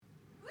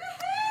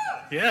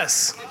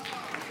Yes.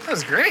 That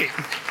was great.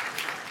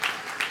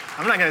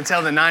 I'm not going to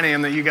tell the 9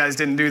 a.m. that you guys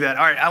didn't do that.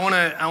 All right, I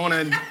want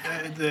to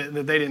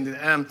that they didn't do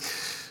that.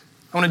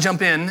 I want to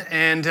jump in,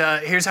 and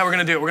here's how we're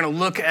going to do it. We're going to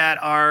look at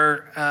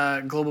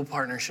our global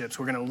partnerships.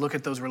 We're going to look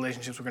at those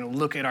relationships. We're going to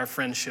look at our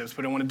friendships.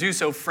 But I want to do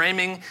so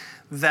framing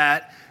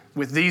that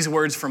with these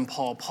words from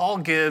Paul. Paul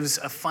gives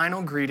a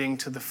final greeting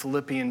to the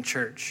Philippian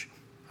church,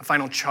 a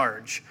final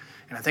charge.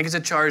 And I think it's a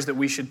charge that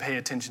we should pay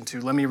attention to.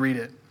 Let me read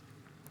it.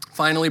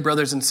 Finally,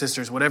 brothers and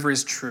sisters, whatever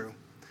is true,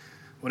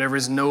 whatever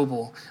is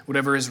noble,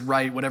 whatever is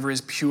right, whatever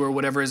is pure,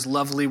 whatever is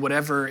lovely,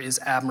 whatever is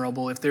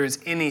admirable, if there is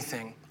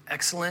anything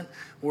excellent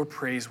or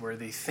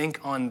praiseworthy, think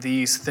on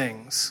these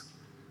things.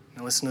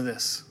 Now listen to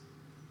this.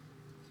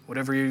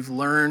 Whatever you've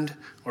learned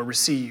or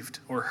received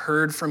or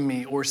heard from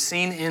me or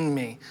seen in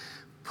me,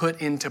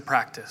 put into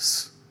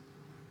practice,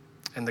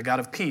 and the God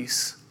of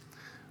peace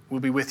will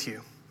be with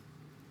you.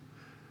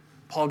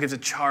 Paul gives a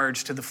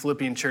charge to the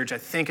Philippian church. I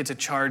think it's a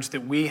charge that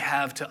we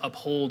have to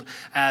uphold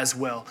as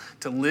well,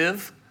 to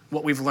live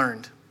what we've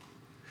learned.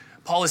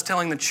 Paul is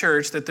telling the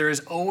church that there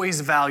is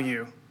always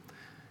value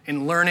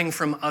in learning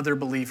from other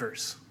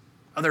believers,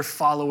 other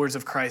followers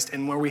of Christ,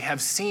 and where we have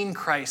seen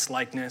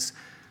Christ-likeness,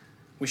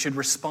 we should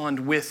respond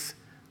with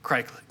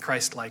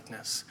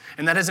Christ-likeness.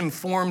 And that has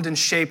informed and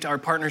shaped our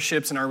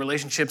partnerships and our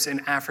relationships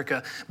in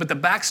Africa. But the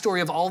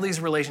backstory of all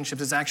these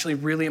relationships is actually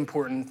really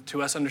important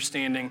to us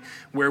understanding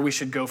where we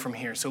should go from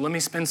here. So let me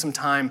spend some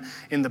time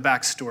in the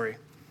backstory.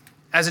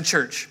 As a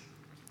church,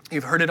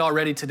 you've heard it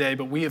already today,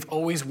 but we have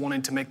always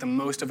wanted to make the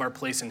most of our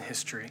place in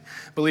history,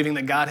 believing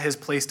that God has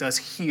placed us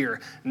here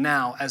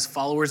now as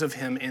followers of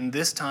Him in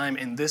this time,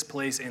 in this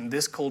place, in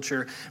this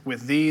culture,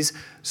 with these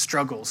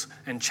struggles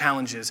and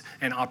challenges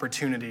and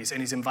opportunities. And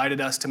He's invited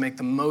us to make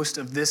the most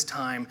of this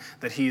time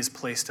that He has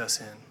placed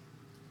us in.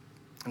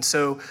 And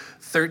so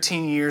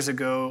 13 years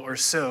ago or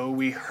so,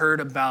 we heard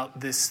about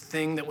this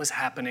thing that was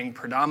happening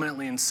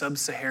predominantly in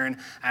sub-Saharan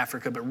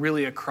Africa, but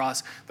really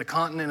across the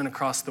continent and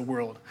across the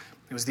world.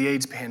 It was the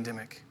AIDS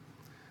pandemic.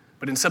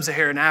 But in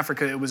sub-Saharan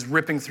Africa, it was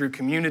ripping through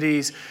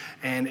communities,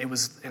 and it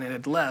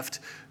had left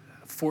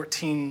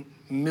 14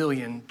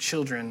 million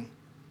children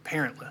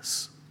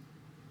parentless.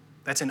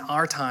 That's in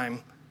our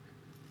time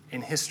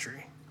in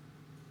history.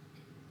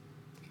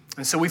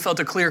 And so we felt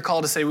a clear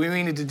call to say we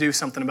need to do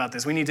something about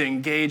this. We need to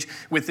engage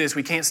with this.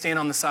 We can't stand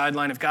on the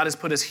sideline. If God has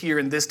put us here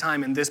in this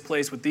time, in this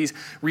place, with these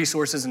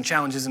resources and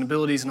challenges and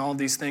abilities and all of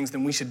these things,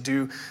 then we should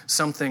do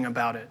something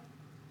about it.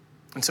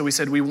 And so we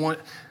said we want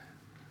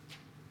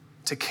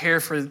to care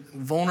for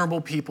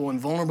vulnerable people and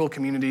vulnerable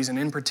communities, and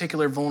in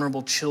particular,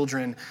 vulnerable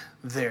children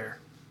there.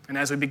 And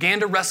as we began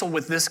to wrestle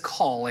with this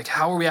call, like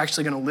how are we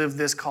actually going to live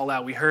this call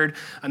out, we heard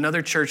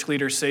another church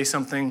leader say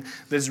something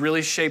that has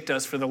really shaped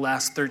us for the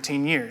last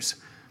 13 years.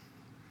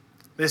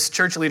 This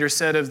church leader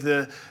said of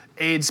the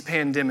AIDS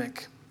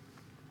pandemic,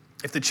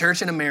 if the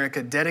church in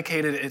America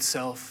dedicated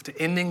itself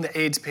to ending the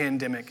AIDS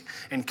pandemic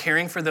and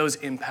caring for those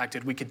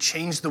impacted, we could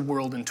change the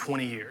world in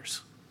 20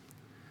 years.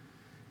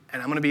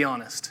 And I'm going to be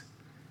honest,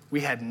 we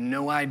had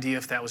no idea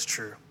if that was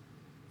true.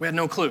 We had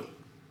no clue.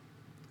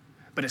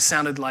 But it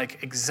sounded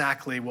like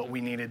exactly what we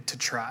needed to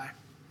try.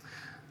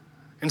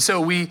 And so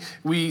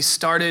we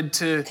started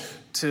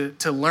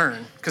to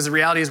learn, because the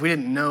reality is we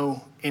didn't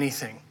know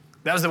anything.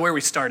 That was where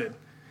we started.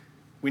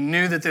 We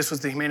knew that this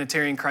was the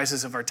humanitarian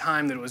crisis of our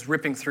time, that it was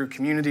ripping through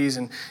communities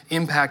and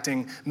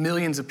impacting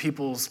millions of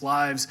people's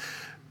lives,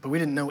 but we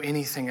didn't know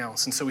anything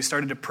else. And so we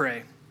started to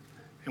pray,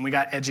 and we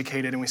got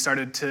educated, and we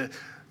started to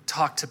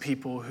talk to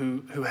people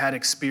who had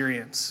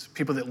experience,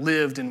 people that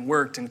lived and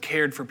worked and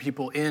cared for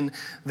people in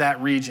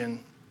that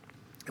region.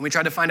 And we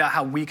tried to find out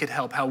how we could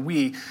help, how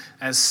we,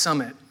 as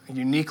Summit,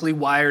 uniquely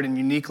wired and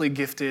uniquely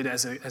gifted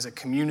as a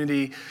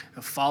community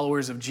of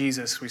followers of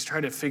Jesus, we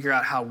tried to figure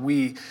out how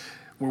we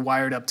were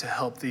wired up to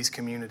help these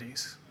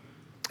communities.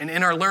 And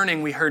in our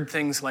learning, we heard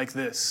things like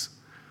this,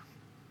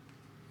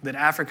 that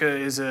Africa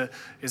is a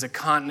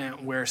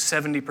continent where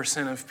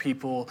 70% of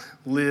people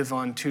live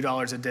on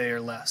 $2 a day or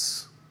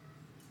less.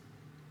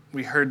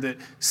 We heard that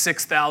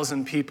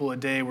 6,000 people a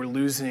day were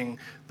losing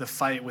the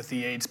fight with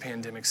the AIDS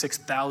pandemic.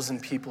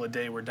 6,000 people a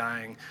day were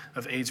dying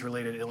of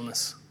AIDS-related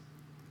illness.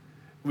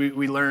 We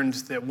learned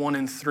that 1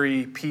 in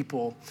 3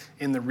 people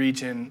in the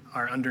region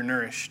are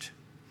undernourished.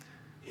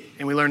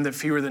 And we learned that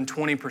fewer than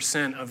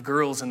 20% of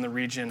girls in the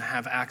region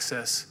have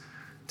access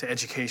to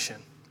education.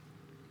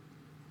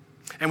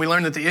 And we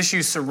learned that the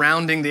issues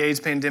surrounding the AIDS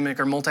pandemic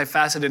are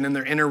multifaceted and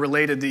they're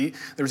interrelated. There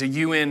was a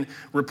UN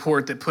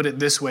report that put it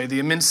this way: the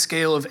immense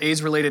scale of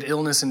AIDS-related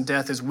illness and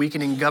death is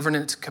weakening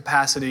governance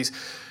capacities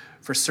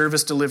for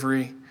service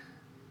delivery,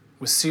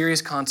 with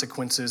serious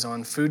consequences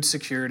on food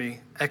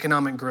security,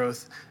 economic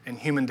growth, and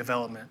human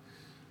development.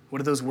 What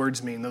do those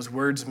words mean? Those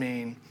words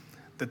mean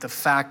that the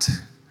fact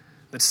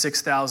that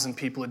 6,000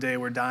 people a day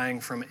were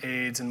dying from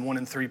AIDS and 1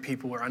 in 3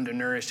 people were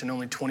undernourished and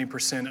only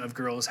 20% of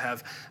girls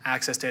have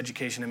access to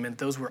education, it meant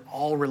those were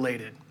all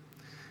related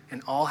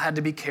and all had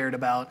to be cared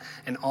about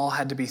and all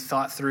had to be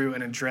thought through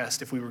and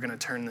addressed if we were going to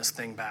turn this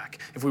thing back,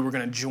 if we were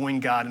going to join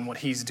God in what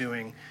He's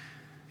doing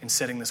in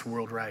setting this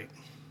world right.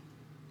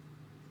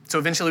 So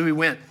eventually we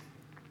went.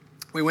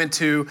 We went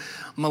to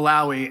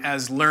Malawi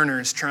as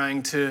learners,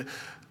 trying to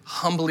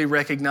humbly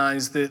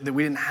recognize that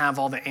we didn't have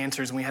all the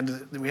answers, and we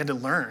had to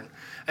learn.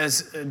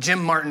 As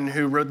Jim Martin,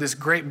 who wrote this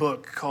great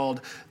book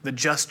called The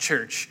Just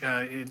Church,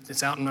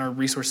 it's out in our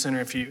resource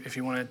center if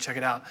you want to check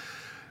it out.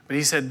 But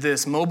he said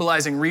this: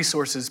 mobilizing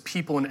resources,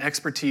 people, and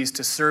expertise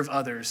to serve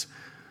others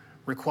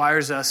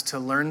requires us to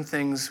learn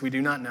things we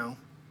do not know,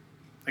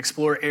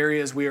 explore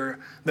areas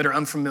that are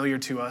unfamiliar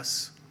to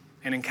us,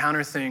 and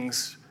encounter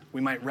things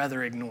we might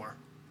rather ignore.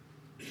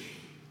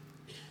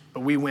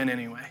 But we went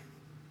anyway.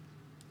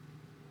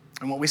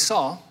 And what we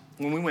saw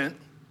when we went,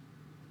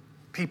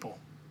 people,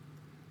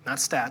 not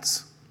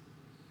stats,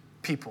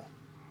 people.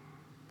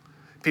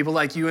 People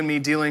like you and me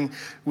dealing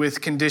with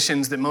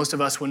conditions that most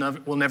of us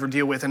will never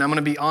deal with. And I'm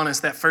going to be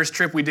honest, that first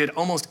trip we did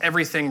almost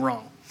everything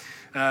wrong.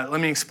 Let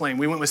me explain.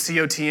 We went with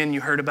COTN. You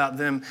heard about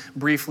them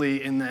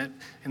briefly in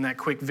that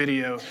quick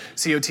video.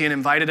 COTN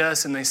invited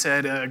us, and they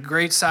said a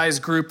great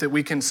sized group that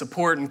we can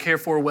support and care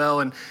for well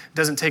and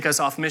doesn't take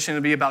us off mission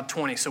to be about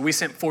 20. So we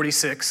sent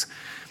 46,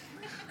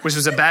 which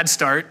was a bad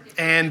start.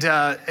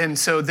 And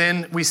so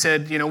then we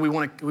said, we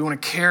want to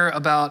care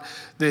about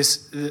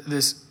this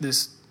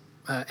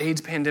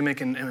AIDS pandemic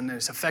and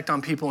its effect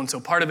on people. And so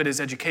part of it is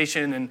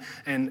education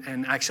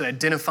and actually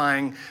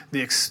identifying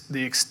the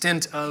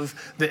extent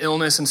of the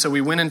illness. And so we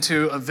went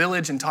into a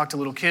village and talked to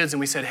little kids, and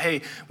we said,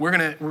 hey, we're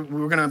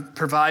gonna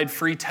provide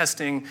free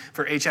testing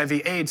for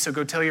HIV/AIDS. So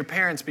go tell your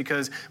parents,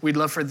 because we'd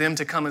love for them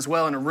to come as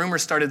well. And a rumor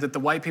started that the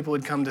white people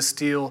had come to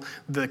steal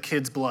the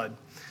kids' blood.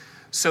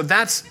 So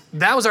that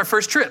was our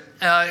first trip.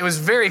 It was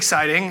very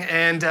exciting,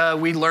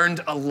 and we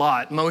learned a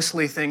lot,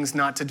 mostly things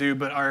not to do,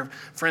 but our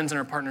friends and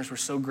our partners were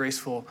so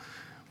graceful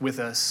with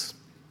us.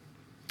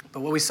 But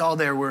what we saw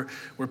there were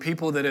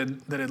people that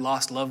had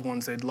lost loved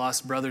ones. They'd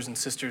lost brothers and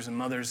sisters and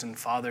mothers and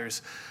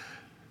fathers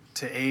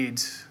to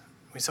AIDS.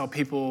 We saw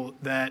people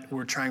that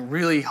were trying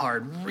really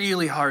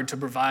hard to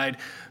provide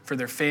for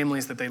their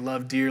families that they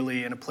loved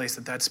dearly in a place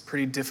that's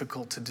pretty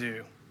difficult to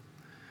do.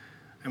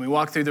 And we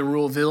walked through the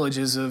rural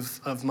villages of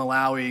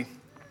Malawi,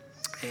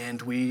 and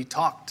we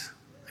talked,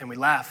 and we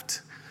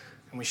laughed,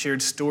 and we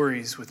shared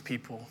stories with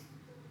people,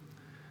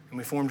 and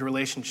we formed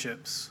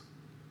relationships.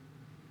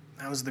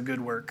 That was the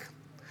good work.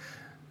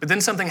 But then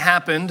something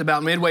happened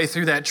about midway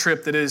through that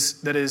trip that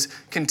is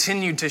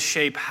continued to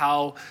shape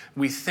how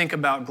we think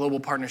about global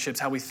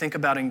partnerships, how we think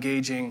about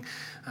engaging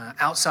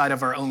outside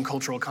of our own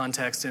cultural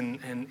context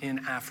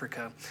in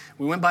Africa.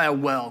 We went by a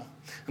well,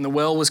 and the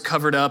well was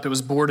covered up, it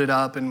was boarded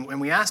up, and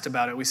we asked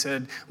about it. We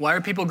said, why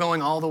are people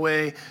going all the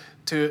way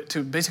to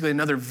basically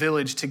another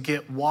village to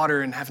get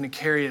water and having to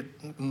carry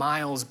it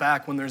miles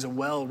back when there's a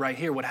well right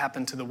here? What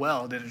happened to the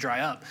well? Did it dry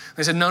up?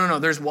 They said, no,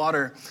 there's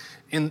water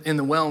in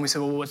the well. And we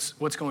said, well,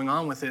 what's going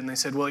on with it? And they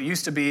said, well, it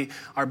used to be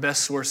our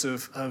best source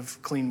of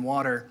clean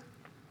water,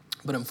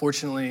 but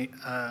unfortunately,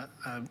 a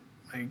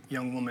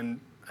young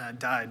woman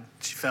died.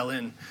 She fell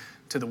in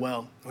to the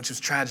well, which was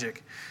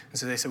tragic. And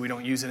so they said, we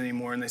don't use it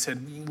anymore. And they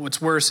said,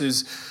 what's worse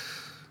is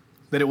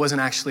that it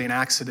wasn't actually an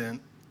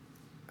accident.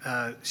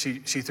 She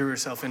threw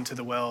herself into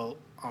the well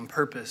on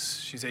purpose.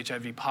 She's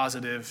HIV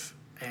positive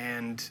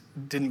and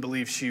didn't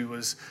believe she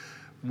was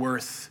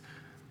worth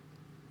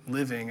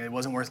living. It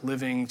wasn't worth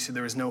living.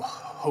 There was no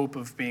hope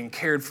of being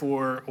cared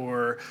for,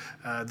 or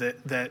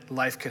that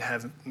life could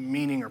have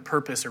meaning or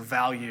purpose or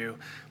value.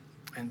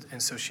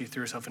 And so she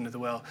threw herself into the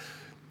well,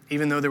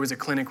 even though there was a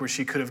clinic where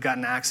she could have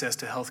gotten access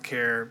to health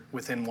care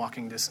within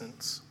walking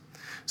distance.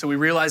 So we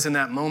realized in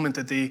that moment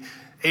that the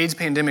AIDS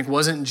pandemic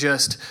wasn't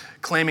just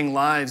claiming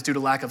lives due to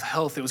lack of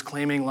health, it was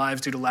claiming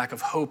lives due to lack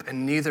of hope,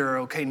 and neither are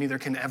okay, neither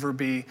can ever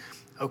be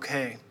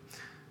okay.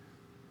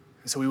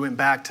 And so we went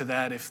back to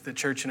that. If the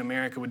church in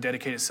America would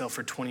dedicate itself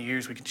for 20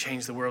 years, we could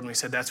change the world. And we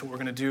said, that's what we're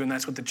going to do, and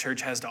that's what the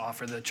church has to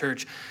offer. The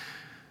church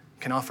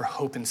can offer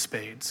hope in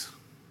spades.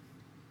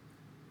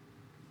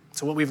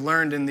 So what we've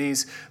learned in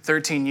these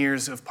 13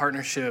 years of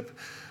partnership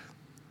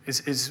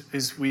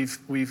is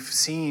we've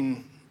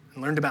seen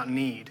and learned about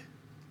need.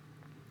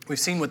 We've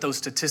seen what those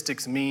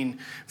statistics mean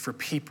for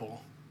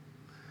people.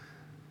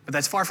 But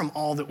that's far from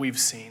all that we've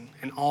seen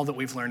and all that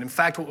we've learned. In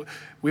fact,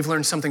 we've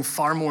learned something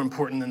far more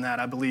important than that,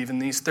 I believe. In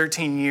these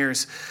 13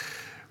 years,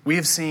 we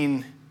have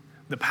seen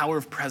the power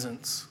of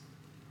presence,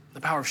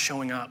 the power of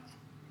showing up.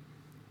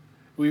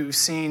 We've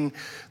seen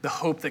the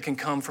hope that can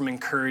come from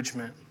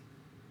encouragement,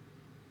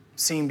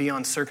 seeing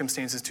beyond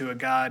circumstances to a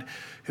God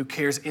who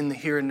cares in the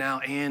here and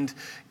now and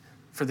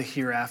for the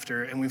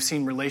hereafter. And we've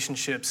seen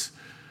relationships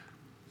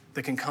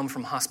that can come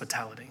from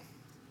hospitality.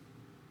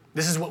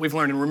 This is what we've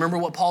learned. And remember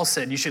what Paul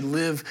said, you should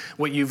live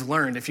what you've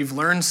learned. If you've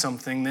learned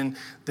something,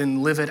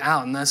 then live it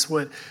out. And that's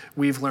what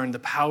we've learned, the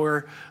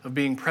power of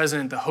being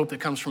present, the hope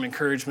that comes from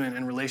encouragement,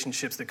 and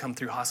relationships that come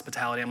through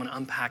hospitality. I'm going to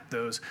unpack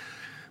those.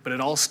 But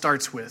it all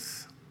starts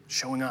with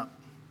showing up,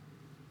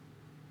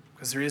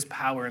 because there is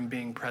power in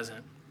being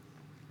present.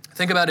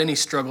 Think about any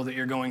struggle that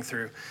you're going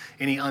through,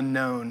 any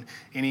unknown,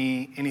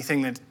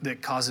 anything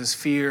that causes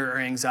fear or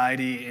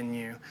anxiety in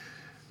you.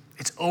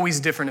 It's always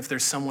different if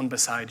there's someone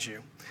beside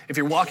you. If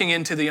you're walking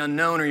into the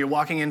unknown or you're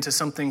walking into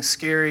something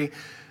scary,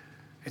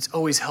 it's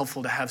always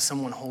helpful to have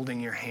someone holding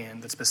your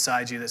hand that's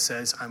beside you that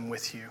says, I'm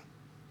with you.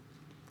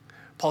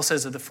 Paul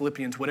says to the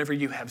Philippians, whatever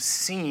you have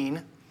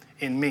seen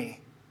in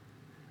me,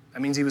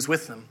 that means he was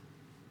with them.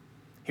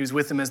 He was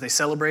with them as they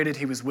celebrated.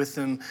 He was with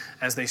them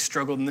as they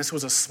struggled. And this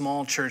was a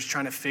small church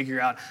trying to figure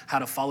out how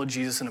to follow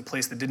Jesus in a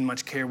place that didn't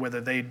much care whether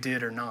they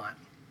did or not.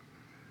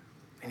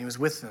 And he was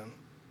with them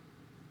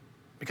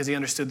because he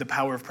understood the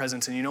power of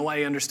presence. And you know why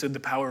he understood the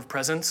power of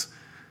presence?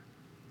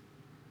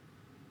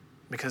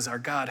 Because our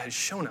God has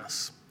shown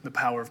us the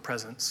power of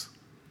presence.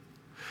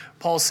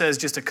 Paul says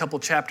just a couple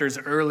chapters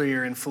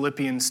earlier in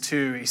Philippians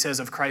 2, he says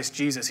of Christ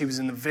Jesus, he was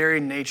in the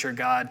very nature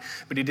God,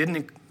 but he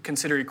didn't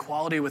consider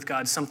equality with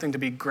God something to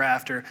be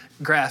grasped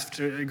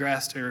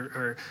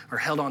or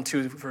held on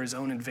to for his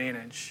own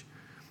advantage.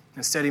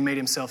 Instead, he made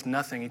himself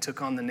nothing. He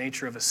took on the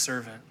nature of a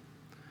servant.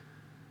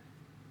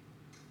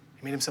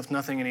 He made himself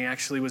nothing, and he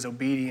actually was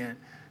obedient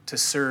to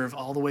serve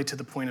all the way to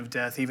the point of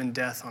death, even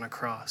death on a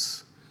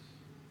cross.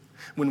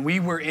 When we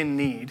were in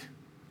need,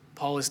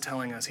 Paul is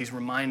telling us, he's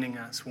reminding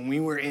us, when we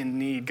were in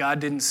need,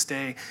 God didn't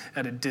stay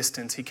at a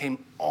distance. He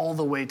came all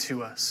the way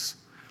to us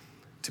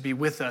to be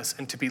with us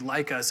and to be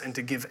like us and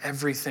to give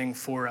everything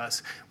for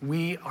us.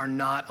 We are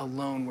not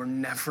alone. We're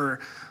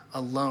never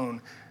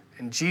alone.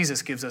 And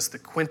Jesus gives us the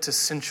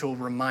quintessential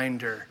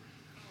reminder,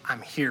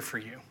 I'm here for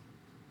you.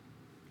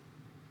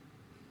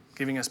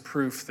 Giving us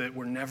proof that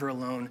we're never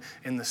alone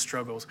in the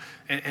struggles.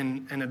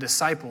 And a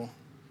disciple,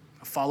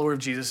 a follower of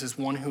Jesus, is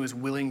one who is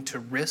willing to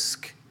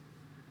risk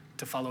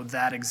to follow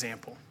that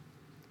example,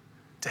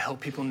 to help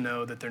people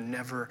know that they're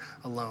never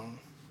alone.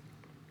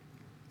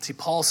 See,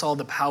 Paul saw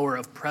the power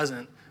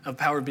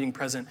of being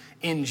present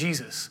in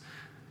Jesus.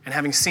 And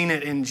having seen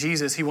it in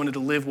Jesus, he wanted to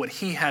live what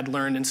he had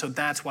learned, and so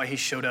that's why he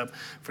showed up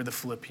for the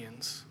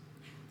Philippians.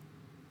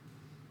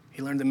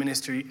 He learned the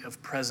ministry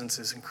of presence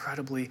is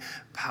incredibly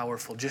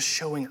powerful. Just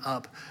showing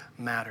up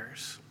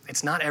matters.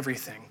 It's not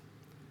everything,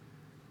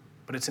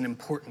 but it's an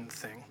important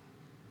thing.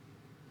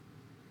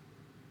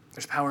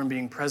 There's power in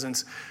being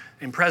present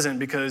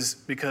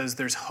because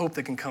there's hope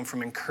that can come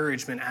from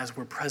encouragement as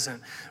we're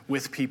present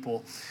with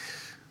people.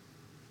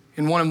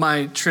 In one of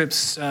my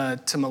trips to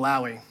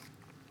Malawi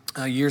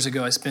years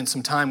ago, I spent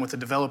some time with the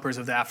developers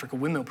of the Africa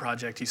Windmill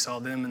Project. You saw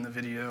them in the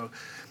video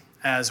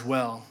as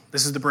well.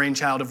 This is the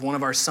brainchild of one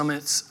of our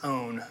Summit's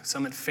own,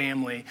 Summit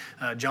family,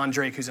 John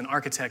Drake, who's an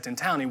architect in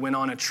town. He went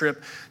on a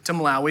trip to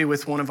Malawi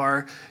with one of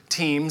our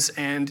teams,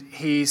 and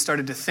he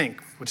started to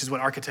think, which is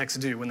what architects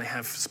do when they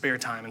have spare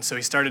time. And so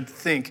he started to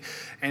think,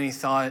 and he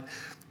thought,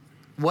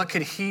 what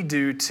could he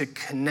do to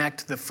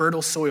connect the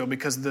fertile soil?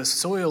 Because the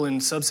soil in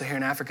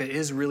sub-Saharan Africa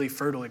is really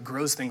fertile. It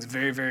grows things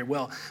very, very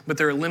well. But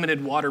there are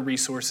limited water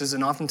resources,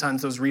 and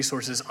oftentimes those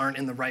resources aren't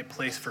in the right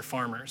place for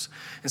farmers.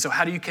 And so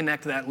how do you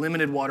connect that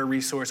limited water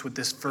resource with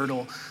this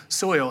fertile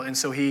soil? And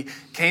so he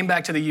came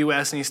back to the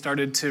U.S. and he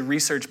started to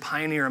research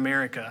Pioneer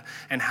America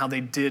and how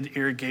they did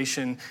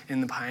irrigation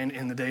in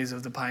the days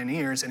of the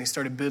pioneers. And he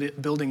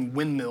started building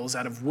windmills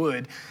out of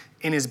wood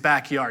in his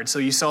backyard. So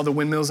you saw the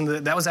windmills, and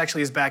that was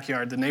actually his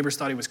backyard. The neighbors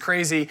thought he was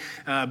crazy,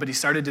 but he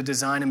started to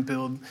design and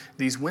build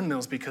these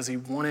windmills because he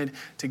wanted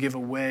to give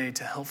away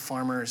to help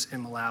farmers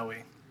in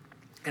Malawi.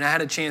 And I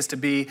had a chance to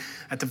be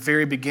at the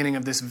very beginning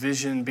of this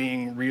vision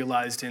being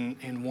realized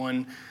in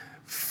one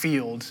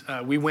field.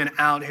 We went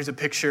out, here's a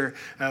picture.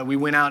 We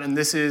went out, and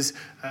this is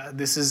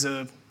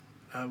a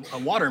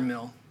water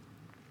mill.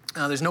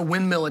 There's no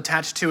windmill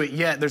attached to it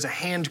yet. There's a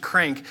hand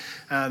crank.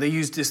 They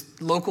used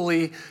just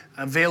locally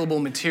available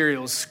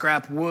materials,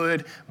 scrap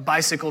wood,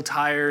 bicycle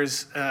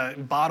tires,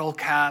 bottle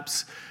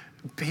caps,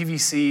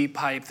 PVC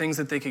pipe, things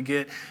that they could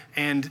get.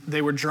 And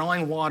they were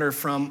drawing water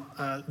from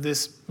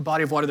this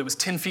body of water that was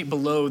 10 feet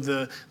below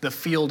the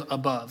field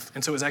above.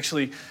 And so it was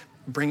actually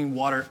bringing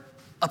water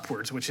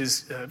upwards, which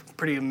is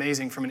pretty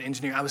amazing from an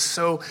engineer. I was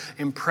so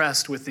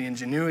impressed with the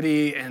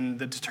ingenuity and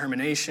the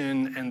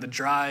determination and the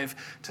drive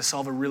to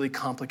solve a really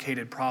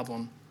complicated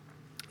problem.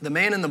 The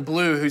man in the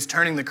blue who's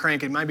turning the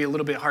crank, it might be a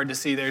little bit hard to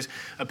see. There's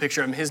a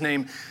picture of him. His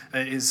name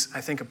is,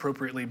 I think,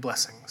 appropriately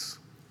Blessings.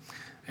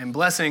 And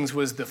Blessings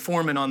was the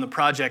foreman on the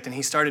project, and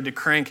he started to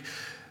crank.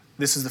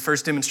 This is the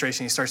first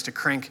demonstration. He starts to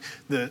crank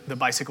the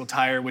bicycle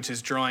tire, which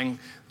is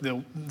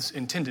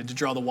intended to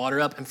draw the water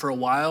up. And for a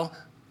while,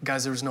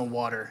 guys, there was no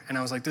water. And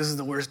I was like, this is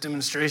the worst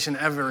demonstration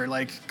ever.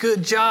 Like,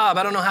 good job.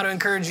 I don't know how to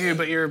encourage you,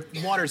 but your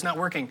water's not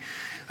working.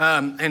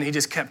 And he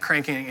just kept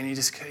cranking, and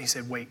he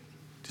said, wait.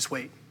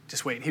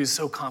 He was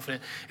so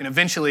confident. And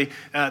eventually,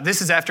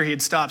 this is after he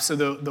had stopped, so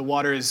the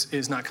water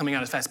is not coming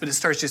out as fast, but it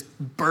starts just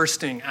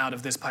bursting out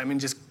of this pipe,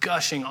 just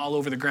gushing all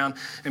over the ground.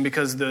 And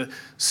because the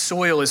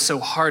soil is so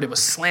hard, it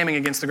was slamming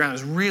against the ground. It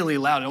was really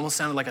loud. It almost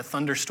sounded like a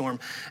thunderstorm.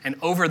 And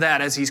over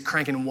that, as he's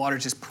cranking, water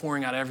just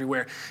pouring out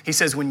everywhere. He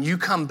says, when you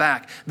come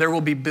back, there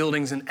will be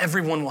buildings and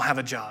everyone will have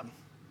a job.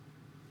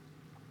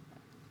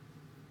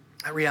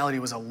 That reality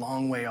was a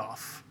long way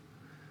off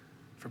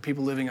for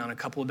people living on a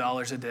couple of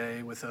dollars a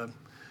day with a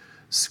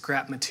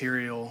scrap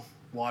material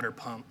water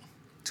pump.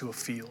 to a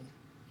field.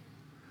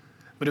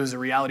 But it was a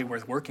reality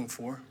worth working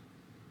for.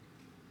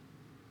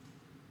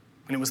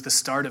 And it was the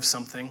start of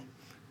something,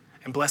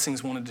 and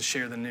Blessings wanted to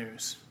share the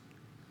news.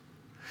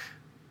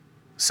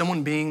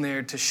 Someone being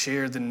there to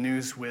share the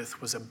news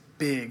with was a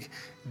big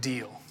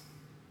deal.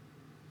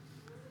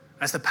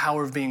 That's the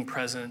power of being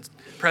present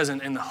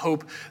and the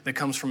hope that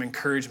comes from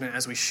encouragement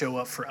as we show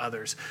up for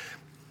others.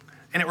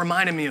 And it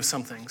reminded me of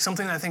something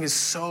that I think is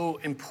so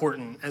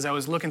important. As I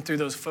was looking through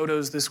those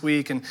photos this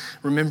week and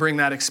remembering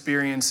that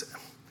experience,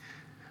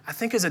 I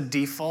think as a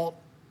default,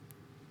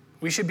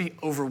 we should be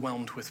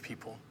overwhelmed with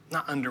people,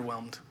 not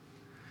underwhelmed.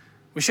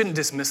 We shouldn't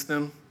dismiss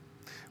them.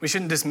 We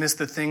shouldn't dismiss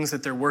the things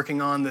that they're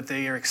working on, that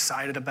they are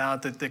excited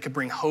about, that could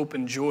bring hope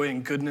and joy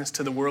and goodness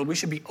to the world. We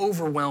should be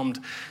overwhelmed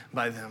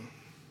by them.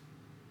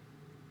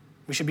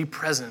 We should be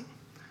present,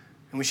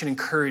 and we should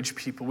encourage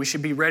people. We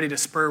should be ready to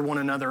spur one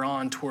another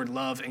on toward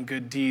love and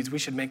good deeds. We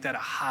should make that a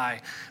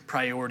high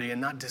priority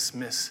and not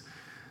dismiss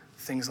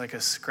things like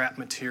a scrap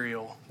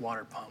material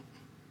water pump.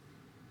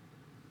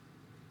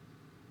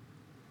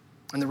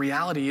 And the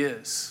reality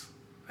is,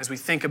 as we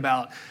think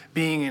about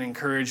being an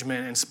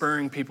encouragement and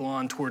spurring people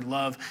on toward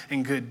love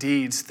and good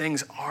deeds,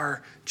 things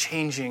are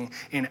changing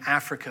in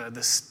Africa. The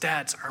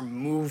stats are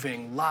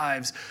moving.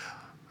 Lives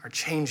are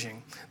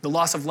changing. The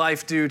loss of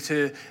life due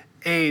to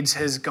AIDS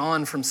has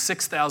gone from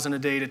 6,000 a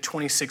day to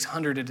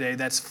 2,600 a day.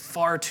 That's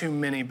far too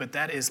many, but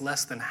that is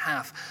less than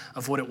half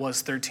of what it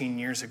was 13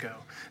 years ago.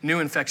 New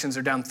infections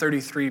are down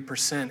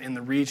 33% in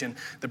the region.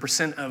 The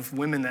percent of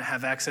women that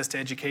have access to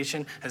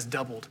education has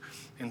doubled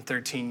in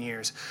 13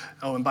 years.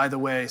 Oh, and by the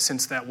way,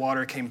 since that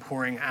water came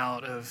pouring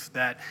out of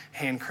that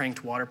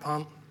hand-cranked water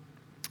pump,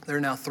 there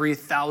are now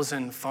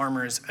 3,000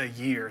 farmers a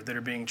year that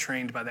are being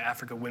trained by the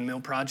Africa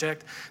Windmill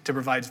Project to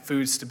provide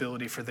food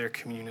stability for their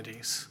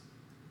communities.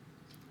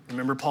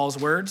 Remember Paul's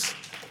words?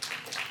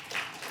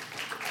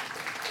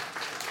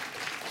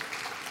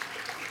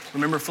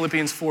 Remember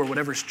Philippians 4,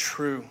 whatever is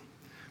true,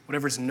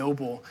 whatever is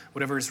noble,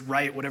 whatever is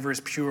right, whatever is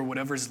pure,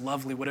 whatever is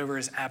lovely, whatever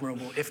is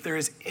admirable. If there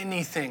is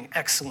anything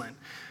excellent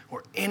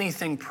or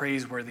anything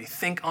praiseworthy,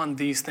 think on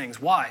these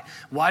things. Why?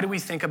 Why do we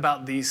think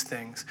about these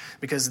things?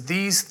 Because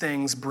these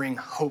things bring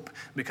hope,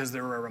 because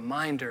they're a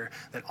reminder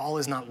that all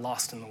is not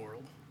lost in the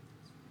world.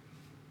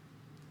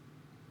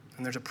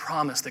 And there's a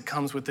promise that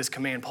comes with this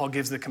command. Paul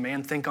gives the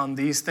command, think on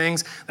these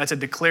things. That's a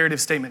declarative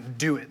statement.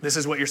 Do it. This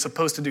is what you're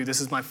supposed to do. This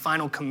is my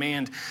final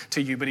command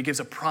to you. But he gives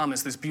a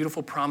promise, this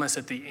beautiful promise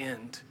at the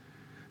end.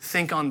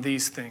 Think on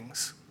these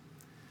things,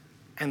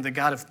 and the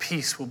God of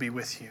peace will be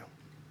with you.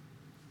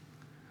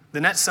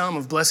 The net sum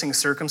of blessing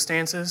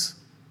circumstances,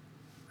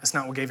 that's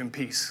not what gave him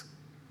peace.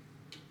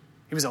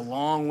 He was a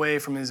long way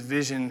from his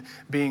vision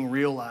being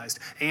realized.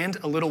 And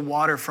a little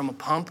water from a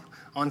pump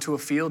onto a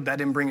field, that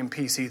didn't bring him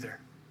peace either.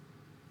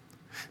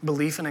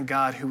 Belief in a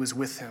God who was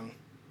with him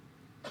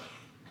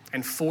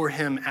and for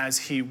him as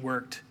he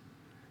worked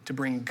to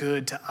bring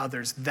good to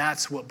others,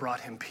 that's what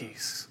brought him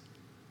peace.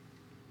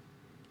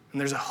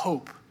 And there's a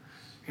hope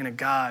in a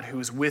God who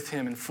was with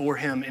him and for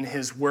him in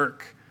his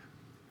work.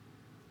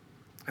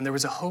 And there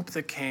was a hope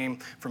that came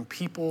from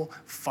people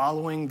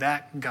following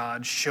that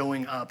God,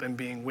 showing up and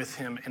being with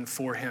him and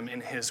for him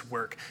in his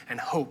work. And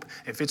hope,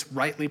 if it's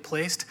rightly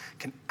placed,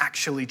 can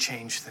actually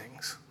change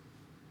things.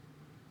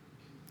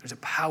 There's a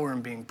power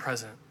in being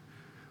present.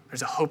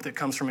 There's a hope that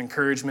comes from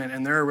encouragement,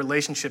 and there are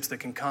relationships that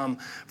can come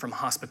from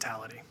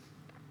hospitality.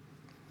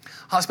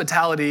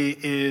 Hospitality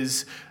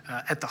is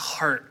at the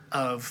heart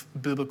of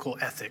biblical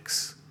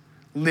ethics.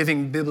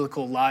 Living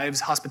biblical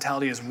lives,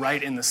 hospitality is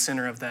right in the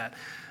center of that.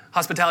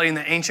 Hospitality in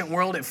the ancient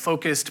world, it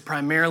focused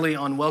primarily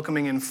on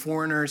welcoming in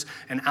foreigners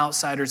and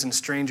outsiders and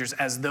strangers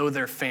as though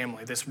they're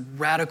family, this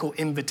radical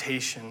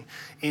invitation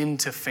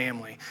into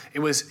family. It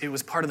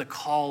was part of the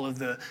call of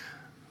the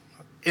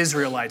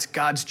Israelites,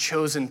 God's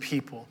chosen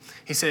people.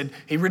 He said,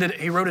 he wrote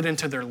it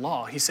into their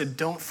law. He said,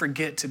 don't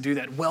forget to do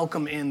that.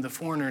 Welcome in the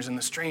foreigners and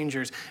the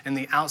strangers and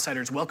the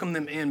outsiders. Welcome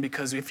them in,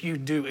 because if you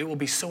do, it will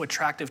be so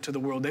attractive to the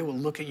world. They will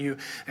look at you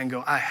and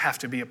go, I have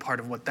to be a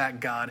part of what that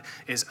God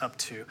is up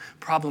to.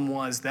 Problem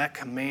was that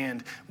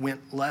command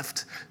went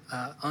left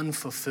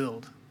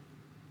unfulfilled.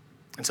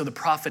 And so the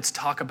prophets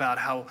talk about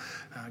how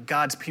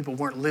God's people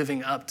weren't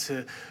living up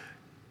to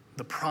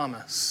the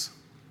promise.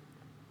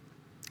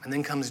 And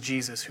then comes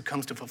Jesus, who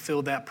comes to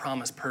fulfill that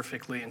promise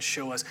perfectly and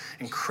show us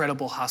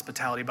incredible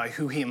hospitality by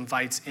who he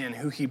invites in,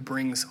 who he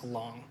brings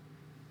along.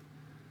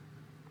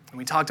 And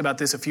we talked about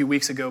this a few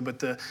weeks ago, but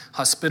the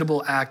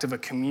hospitable act of a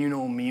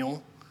communal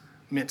meal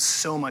meant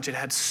so much. It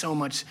had so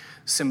much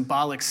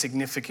symbolic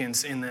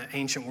significance in the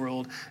ancient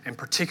world, and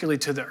particularly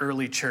to the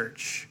early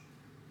church.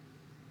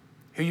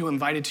 Who you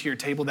invited to your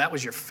table, that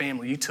was your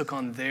family. You took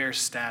on their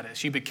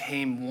status. You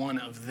became one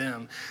of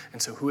them.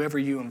 And so whoever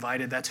you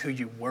invited, that's who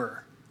you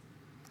were.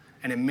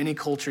 And in many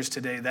cultures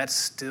today, that's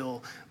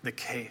still the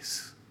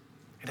case.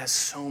 It has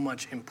so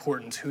much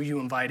importance. Who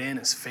you invite in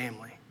is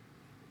family.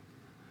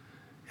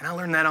 And I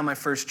learned that on my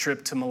first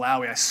trip to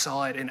Malawi. I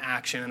saw it in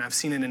action, and I've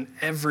seen it in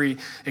every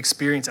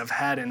experience I've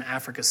had in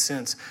Africa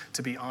since,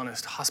 to be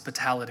honest.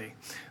 Hospitality.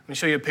 Let me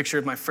show you a picture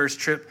of my first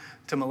trip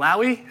to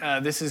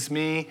Malawi. This is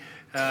me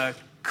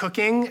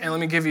cooking, and let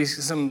me give you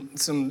some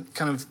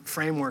kind of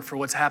framework for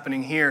what's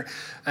happening here.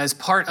 As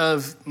part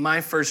of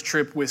my first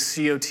trip with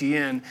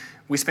COTN,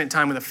 we spent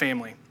time with a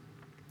family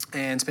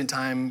and spent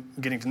time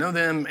getting to know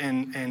them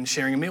and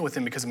sharing a meal with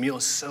them, because a meal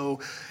is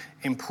so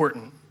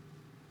important.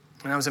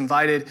 And I was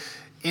invited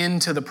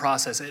into the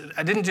process.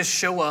 I didn't just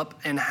show up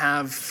and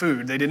have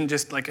food. They didn't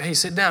just like, hey,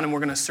 sit down and we're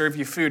going to serve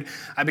you food.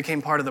 I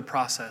became part of the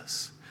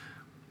process.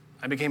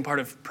 I became part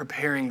of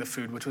preparing the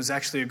food, which was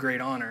actually a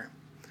great honor.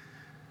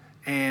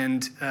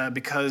 And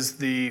because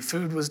the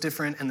food was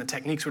different and the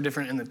techniques were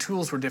different and the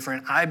tools were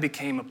different, I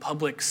became a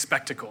public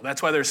spectacle.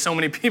 That's why there's so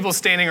many people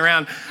standing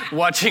around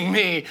watching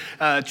me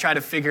try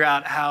to figure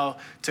out how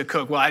to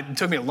cook. Well, it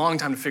took me a long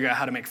time to figure out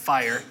how to make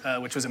fire,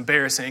 which was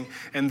embarrassing,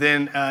 and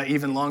then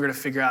even longer to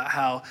figure out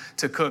how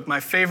to cook. My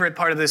favorite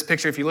part of this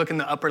picture, if you look in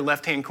the upper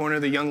left-hand corner,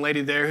 the young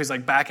lady there who's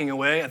like backing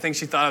away, I think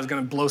she thought I was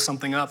going to blow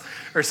something up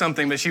or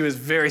something, but she was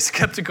very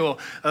skeptical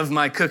of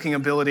my cooking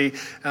ability.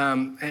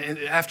 And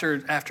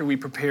after we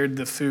prepared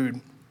the food,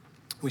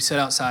 we sat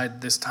outside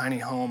this tiny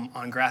home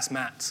on grass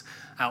mats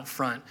out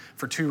front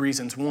for two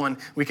reasons. One,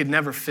 we could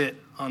never fit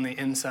on the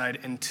inside,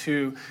 and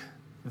two,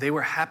 they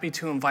were happy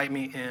to invite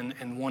me in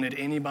and wanted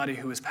anybody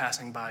who was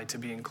passing by to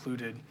be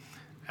included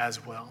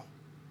as well.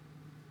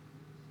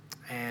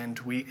 And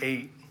we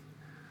ate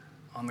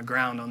on the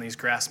ground on these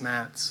grass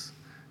mats,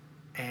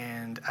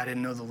 and I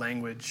didn't know the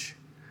language,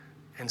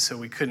 and so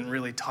we couldn't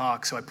really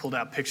talk, so I pulled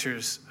out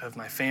pictures of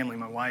my family,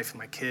 my wife and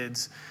my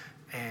kids,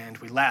 and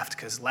we laughed,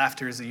 because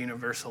laughter is a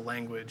universal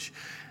language.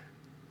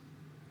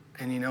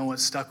 And you know what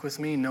stuck with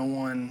me? No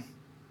one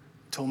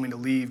told me to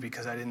leave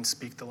because I didn't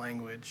speak the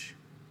language.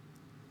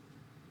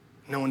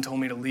 No one told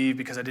me to leave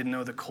because I didn't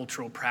know the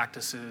cultural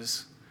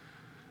practices.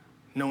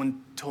 No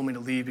one told me to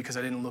leave because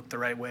I didn't look the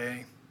right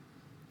way.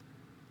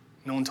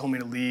 No one told me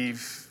to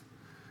leave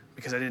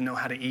because I didn't know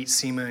how to eat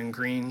sema and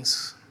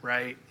greens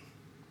right.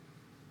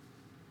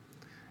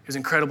 It was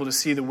incredible to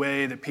see the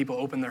way that people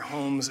opened their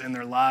homes and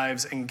their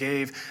lives and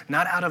gave,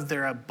 not out of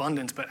their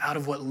abundance, but out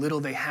of what little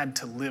they had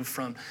to live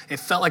from. It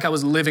felt like I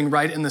was living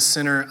right in the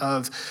center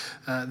of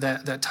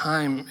that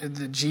time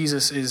that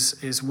Jesus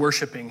is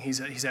worshiping. He's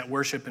at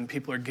worship, and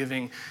people are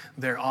giving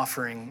their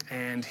offering,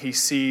 and he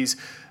sees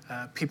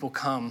people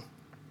come,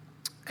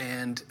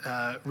 and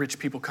rich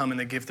people come and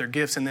they give their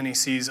gifts, and then he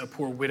sees a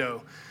poor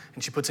widow,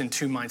 and she puts in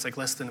 2 mites, like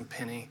less than a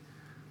penny.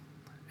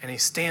 And he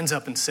stands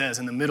up and says,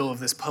 in the middle of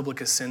this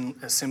public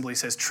assembly,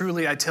 says,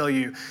 "Truly I tell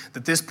you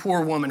that this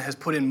poor woman has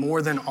put in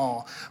more than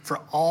all. For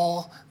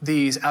all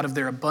these out of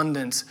their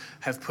abundance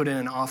have put in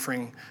an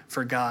offering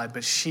for God.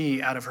 But she,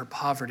 out of her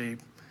poverty,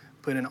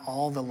 put in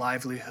all the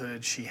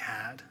livelihood she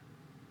had."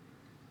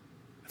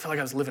 I felt like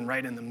I was living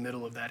right in the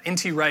middle of that.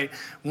 N.T. Wright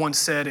once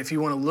said, if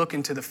you want to look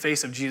into the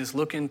face of Jesus,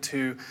 look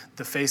into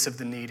the face of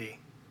the needy.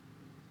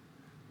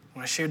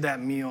 When I shared that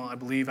meal, I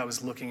believe I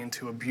was looking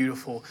into a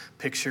beautiful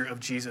picture of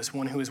Jesus,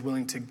 one who is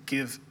willing to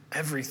give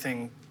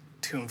everything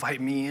to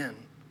invite me in.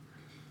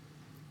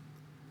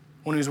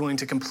 One who is willing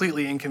to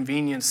completely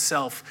inconvenience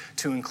self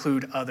to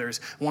include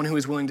others. One who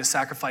is willing to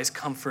sacrifice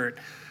comfort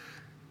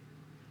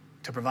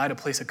to provide a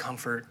place of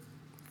comfort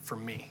for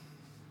me.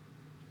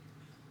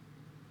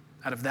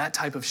 Out of that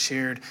type of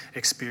shared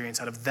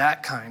experience, out of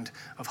that kind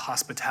of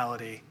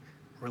hospitality,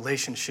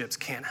 relationships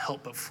can't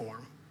help but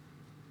form.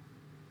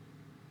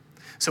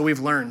 So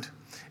we've learned.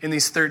 In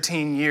these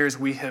 13 years,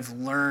 we have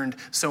learned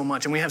so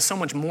much. And we have so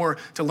much more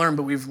to learn,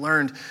 but we've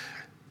learned,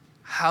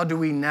 how do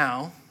we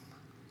now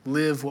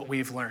live what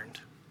we've learned?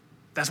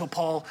 That's what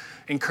Paul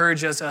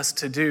encourages us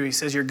to do. He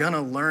says, you're going to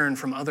learn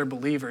from other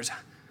believers,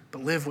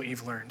 but live what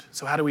you've learned.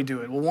 So how do we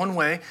do it? Well, one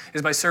way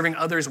is by serving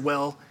others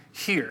well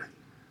here.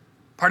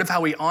 Part of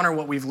how we honor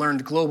what we've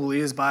learned globally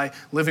is by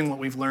living what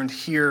we've learned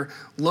here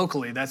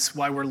locally. That's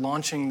why we're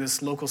launching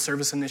this local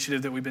service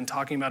initiative that we've been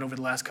talking about over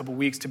the last couple of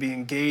weeks, to be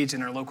engaged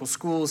in our local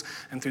schools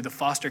and through the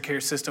foster care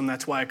system.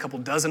 That's why a couple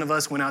dozen of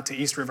us went out to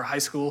East River High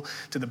School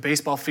to the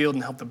baseball field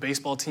and helped the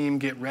baseball team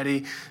get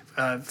ready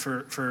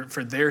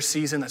for their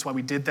season. That's why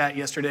we did that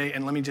yesterday.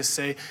 And let me just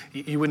say,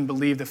 you wouldn't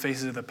believe the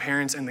faces of the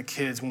parents and the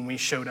kids when we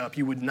showed up.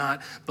 You would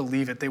not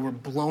believe it. They were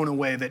blown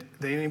away that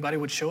anybody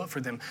would show up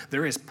for them.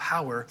 There is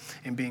power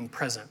in being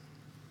present.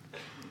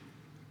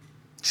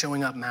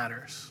 Showing up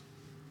matters.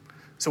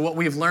 So what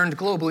we've learned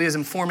globally is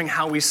informing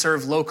how we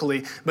serve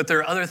locally, but there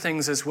are other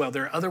things as well.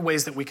 There are other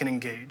ways that we can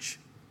engage.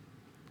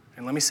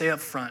 And let me say up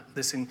front,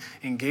 this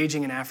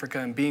engaging in Africa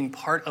and being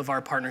part of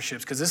our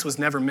partnerships, because this was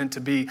never meant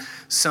to be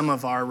some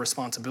of our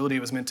responsibility.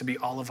 It was meant to be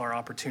all of our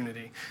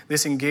opportunity.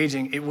 This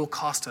engaging, it will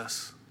cost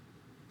us,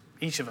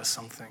 each of us,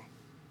 something.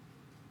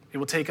 It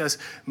will take us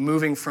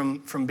moving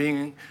from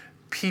being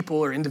people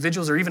or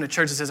individuals or even a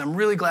church that says, I'm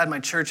really glad my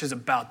church is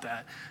about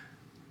that,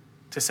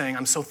 to saying,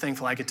 I'm so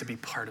thankful I get to be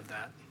part of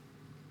that.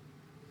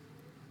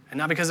 And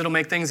not because it'll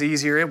make things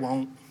easier, it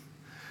won't.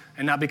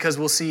 And not because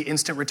we'll see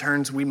instant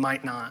returns, we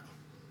might not.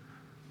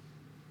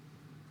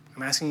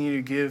 I'm asking you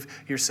to give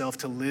yourself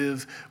to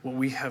live what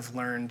we have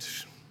learned,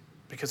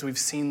 because we've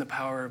seen the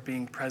power of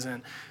being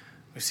present.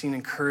 We've seen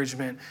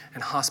encouragement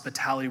and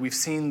hospitality. We've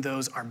seen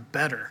those are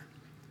better.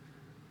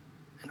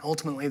 And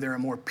ultimately, they're a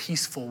more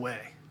peaceful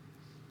way.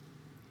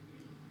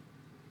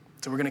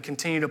 So we're going to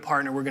continue to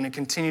partner. We're going to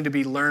continue to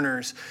be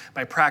learners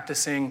by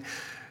practicing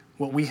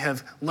what we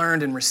have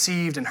learned and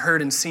received and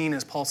heard and seen,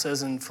 as Paul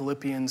says in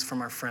Philippians,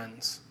 from our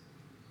friends.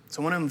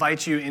 So I want to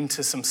invite you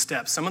into some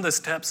steps. Some of the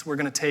steps we're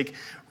going to take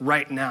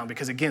right now,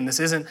 because again, this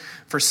isn't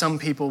for some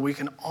people. We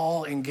can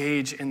all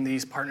engage in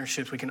these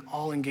partnerships. We can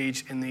all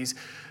engage in these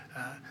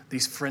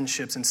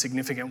friendships in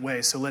significant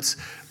ways. So let's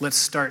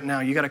start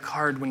now. You got a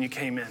card when you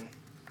came in.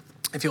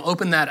 If you'll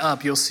open that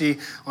up, you'll see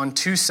on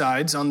two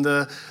sides. On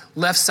the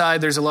left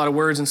side, there's a lot of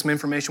words and some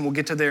information. We'll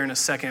get to there in a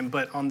second.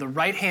 But on the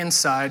right-hand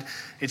side,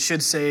 it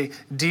should say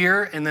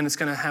Dear, and then it's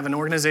going to have an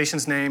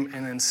organization's name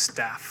and then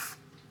staff.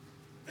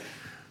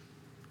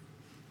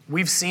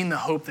 We've seen the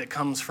hope that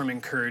comes from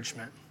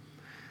encouragement.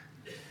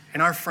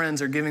 And our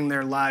friends are giving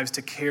their lives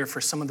to care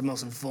for some of the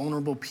most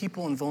vulnerable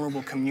people and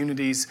vulnerable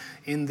communities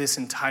in this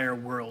entire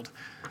world.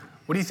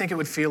 What do you think it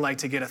would feel like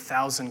to get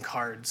 1,000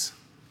 cards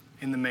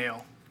in the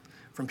mail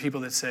from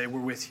people that say, we're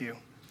with you?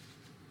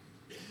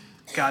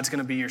 God's going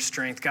to be your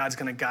strength. God's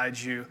going to guide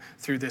you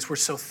through this. We're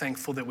so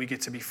thankful that we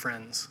get to be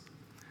friends.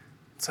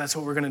 So that's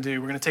what we're going to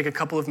do. We're going to take a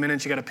couple of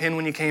minutes. You got a pen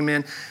when you came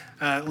in.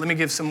 Let me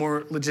give some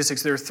more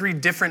logistics. There are 3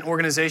 different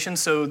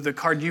organizations, so the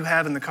card you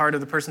have and the card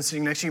of the person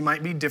sitting next to you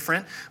might be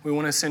different. We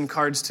want to send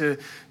cards to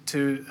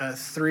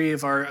 3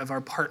 of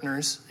our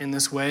partners in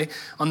this way.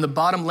 On the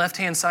bottom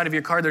left-hand side of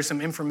your card, there's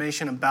some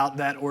information about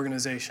that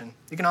organization.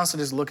 You can also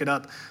just look it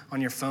up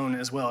on your phone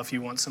as well if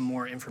you want some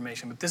more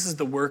information. But this is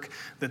the work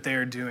that they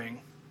are doing.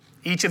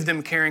 Each of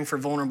them caring for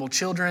vulnerable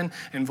children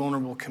and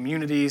vulnerable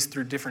communities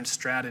through different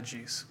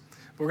strategies.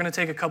 We're going to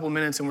take a couple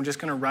minutes and we're just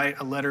going to write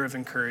a letter of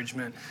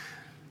encouragement.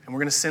 And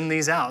we're going to send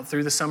these out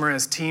through the summer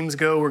as teams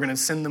go. We're going to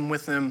send them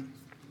with them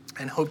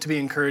and hope to be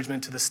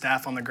encouragement to the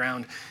staff on the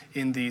ground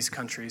in these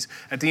countries.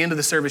 At the end of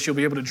the service, you'll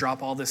be able to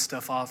drop all this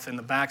stuff off in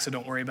the back, so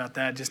don't worry about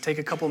that. Just take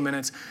a couple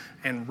minutes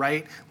and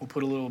write. We'll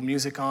put a little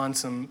music on,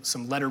 some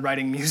letter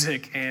writing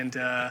music, and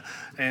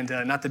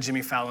not the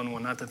Jimmy Fallon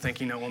one, not the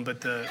thank you note one,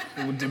 but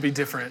it would be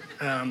different.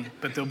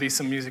 But there'll be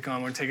some music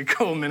on. We'll take a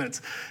couple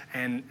minutes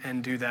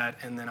and do that,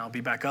 and then I'll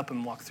be back up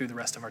and walk through the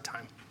rest of our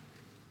time.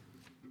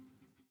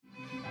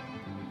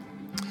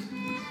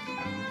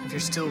 If you're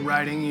still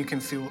writing, you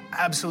can feel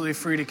absolutely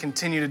free to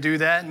continue to do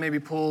that. Maybe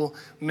pull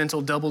mental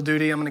double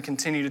duty. I'm going to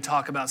continue to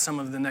talk about some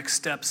of the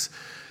next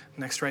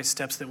right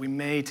steps that we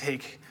may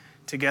take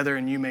together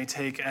and you may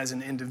take as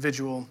an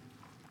individual.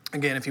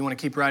 Again, if you want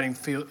to keep writing,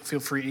 feel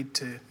free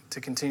to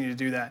continue to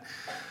do that.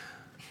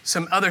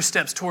 Some other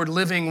steps toward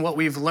living what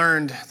we've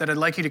learned that I'd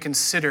like you to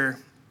consider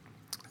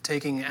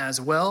taking as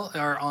well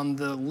are on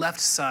the left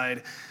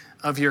side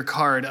of your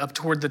card, up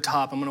toward the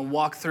top. I'm going to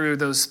walk through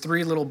those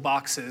 3 little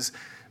boxes,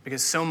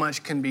 because so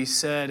much can be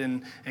said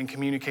and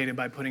communicated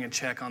by putting a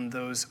check on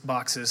those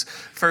boxes.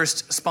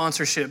 First,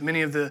 sponsorship.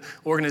 Many of the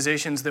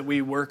organizations that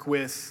we work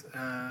with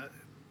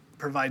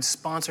provide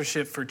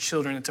sponsorship for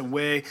children. It's a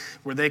way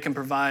where they can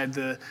provide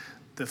the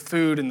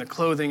food and the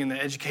clothing and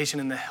the education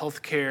and the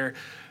health care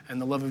and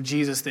the love of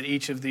Jesus that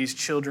each of these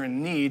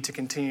children need to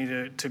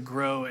continue to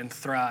grow and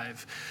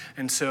thrive.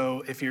 And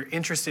so if you're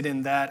interested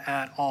in that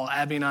at all,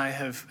 Abby and I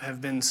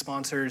have been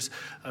sponsors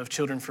of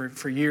children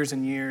for years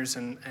and years,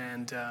 and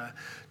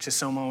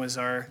Chisomo is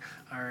our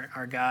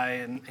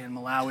guy in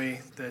Malawi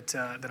that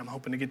I'm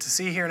hoping to get to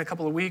see here in a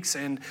couple of weeks,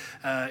 and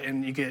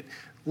you get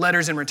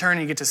letters in return.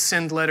 You get to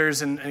send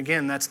letters, and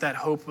again, that's that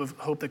hope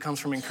that comes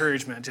from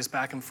encouragement, just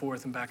back and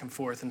forth.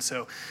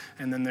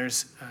 And then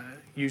there's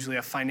usually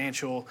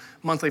a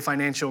monthly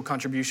financial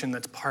contribution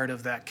that's part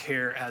of that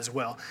care as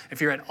well. If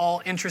you're at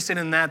all interested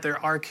in that,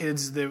 there are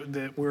kids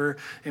that we're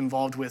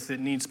involved with that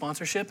need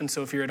sponsorship, and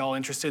so if you're at all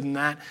interested in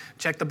that,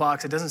 check the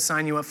box. It doesn't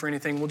sign you up for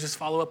anything. We'll just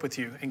follow up with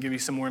you and give you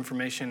some more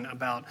information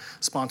about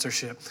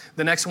sponsorship.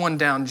 The next one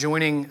down,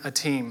 joining a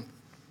team.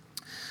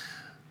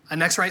 A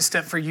next right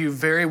step for you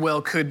very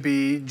well could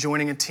be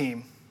joining a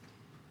team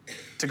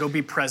to go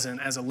be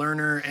present as a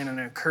learner and an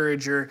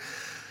encourager.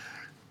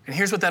 And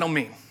here's what that'll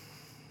mean,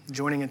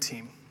 joining a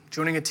team.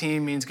 Joining a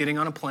team means getting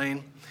on a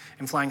plane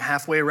and flying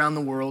halfway around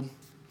the world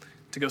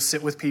to go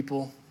sit with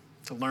people,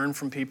 to learn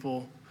from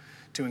people,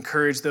 to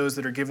encourage those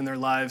that are giving their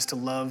lives to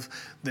love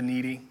the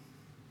needy.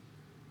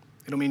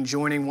 It'll mean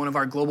joining one of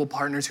our global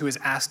partners who has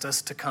asked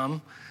us to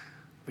come.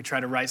 We try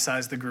to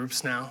right-size the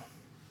groups now.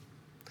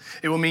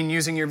 It will mean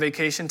using your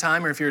vacation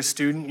time, or if you're a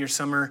student, your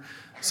summer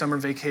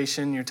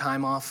vacation, your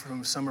time off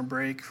from summer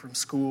break, from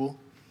school.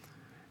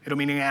 It'll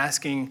mean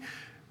asking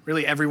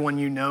really everyone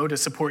you know to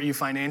support you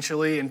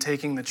financially in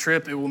taking the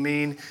trip. It will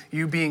mean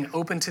you being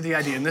open to the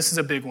idea, and this is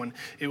a big one,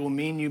 it will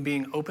mean you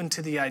being open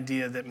to the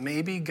idea that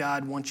maybe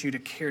God wants you to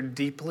care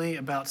deeply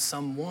about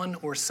someone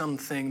or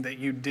something that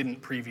you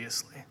didn't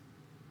previously.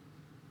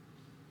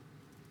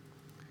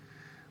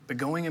 But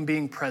going and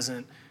being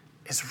present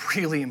is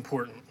really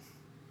important.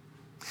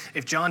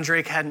 If John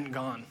Drake hadn't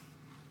gone,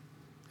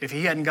 if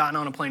he hadn't gotten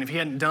on a plane, if he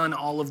hadn't done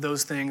all of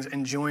those things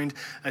and joined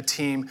a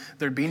team,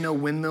 there'd be no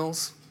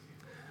windmills.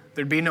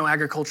 There'd be no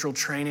agricultural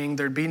training.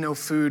 There'd be no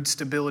food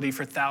stability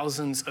for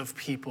thousands of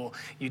people.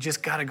 You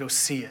just got to go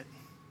see it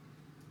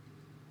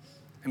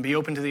and be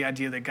open to the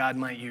idea that God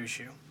might use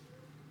you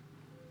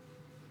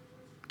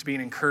to be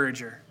an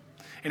encourager.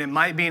 And it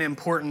might be an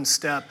important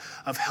step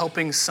of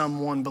helping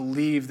someone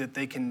believe that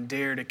they can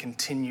dare to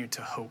continue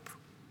to hope.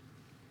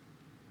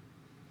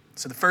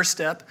 So the first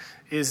step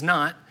is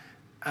not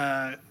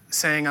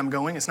saying I'm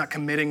going. It's not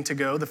committing to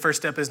go. The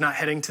first step is not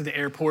heading to the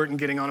airport and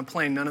getting on a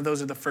plane. None of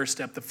those are the first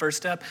step. The first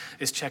step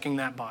is checking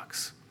that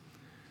box,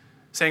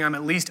 saying I'm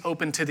at least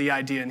open to the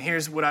idea. And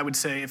here's what I would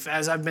say. If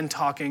as I've been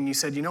talking, you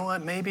said, you know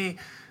what, maybe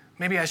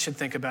I should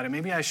think about it.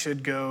 Maybe I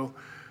should go.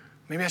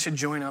 Maybe I should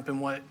join up in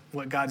what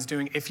God's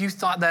doing. If you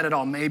thought that at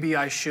all, maybe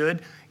I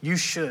should, you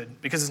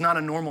should, because it's not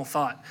a normal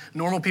thought.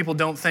 Normal people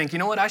don't think, you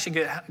know what, I should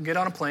get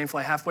on a plane,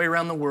 fly halfway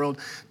around the world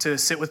to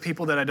sit with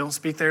people that I don't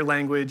speak their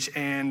language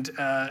and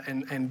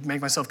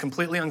make myself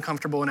completely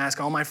uncomfortable and ask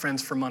all my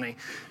friends for money.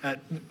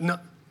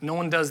 No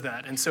one does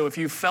that. And so if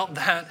you felt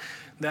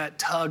that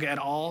tug at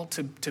all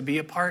to be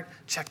a part,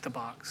 check the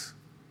box.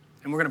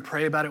 And we're going to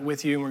pray about it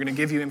with you, and we're going to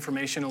give you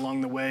information along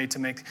the way to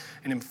make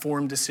an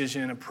informed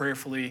decision, a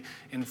prayerfully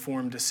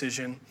informed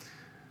decision.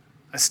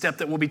 A step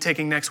that we'll be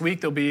taking next week,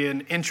 there'll be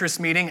an interest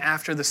meeting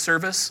after the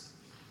service,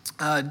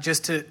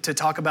 just to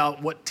talk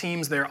about what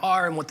teams there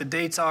are and what the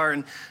dates are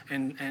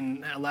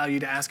and allow you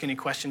to ask any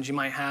questions you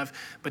might have.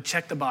 But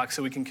check the box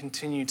so we can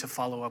continue to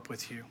follow up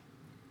with you.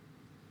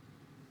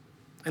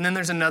 And then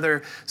there's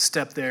another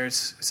step there. It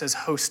says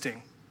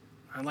hosting.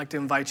 I'd like to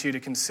invite you to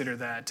consider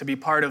that, to be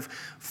part of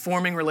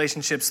forming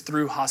relationships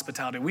through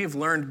hospitality. We have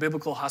learned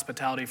biblical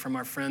hospitality from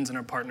our friends and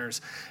our partners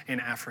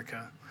in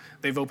Africa.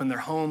 They've opened their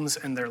homes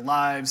and their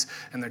lives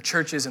and their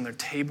churches and their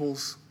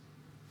tables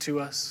to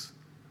us.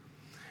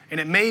 And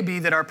it may be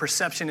that our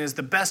perception is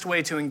the best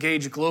way to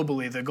engage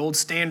globally. The gold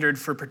standard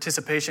for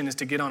participation is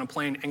to get on a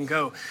plane and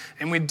go.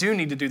 And we do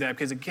need to do that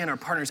because, again, our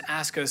partners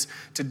ask us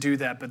to do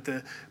that. But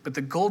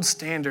the gold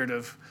standard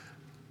of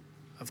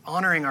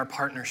honoring our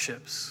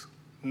partnerships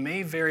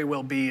may very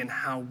well be in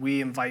how we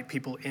invite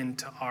people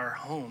into our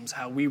homes,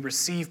 how we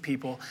receive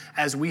people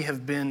as we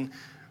have been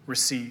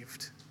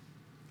received.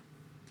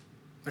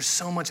 There's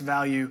so much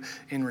value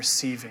in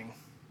receiving.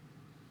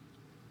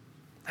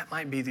 That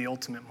might be the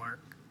ultimate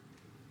mark.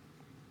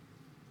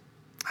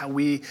 How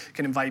we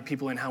can invite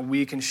people in, how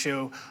we can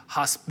show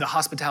the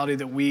hospitality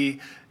that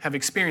we have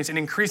experienced. And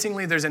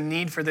increasingly, there's a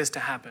need for this to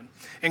happen.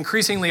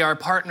 Increasingly, our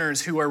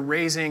partners who are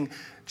raising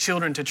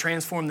children to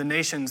transform the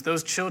nations,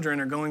 those children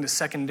are going to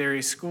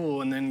secondary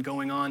school and then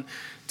going on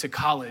to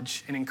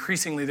college. And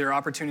increasingly, there are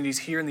opportunities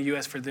here in the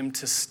U.S. for them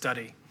to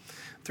study.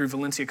 Through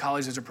Valencia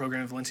College, there's a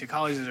program at Valencia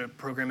College, there's a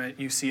program at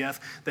UCF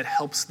that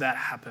helps that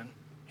happen.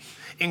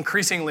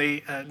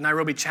 Increasingly,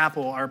 Nairobi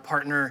Chapel, our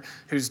partner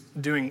who's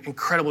doing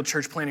incredible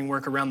church planting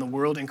work around the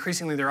world,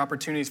 increasingly there are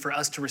opportunities for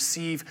us to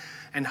receive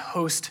and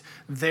host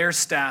their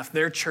staff,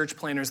 their church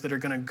planters that are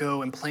going to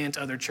go and plant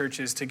other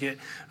churches to get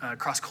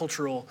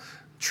cross-cultural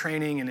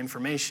training and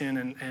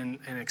information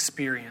and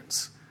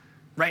experience.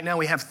 Right now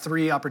we have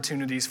 3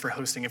 opportunities for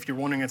hosting. If you're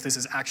wondering if this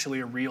is actually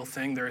a real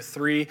thing, there are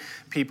 3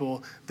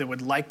 people that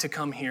would like to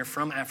come here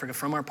from Africa,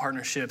 from our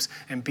partnerships,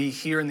 and be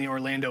here in the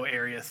Orlando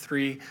area.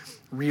 3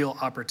 real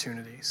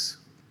opportunities.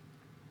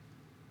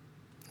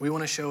 We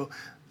want to show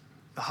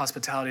the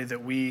hospitality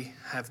that we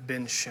have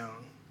been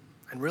shown.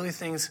 And really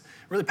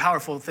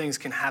powerful things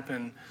can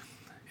happen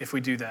if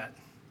we do that.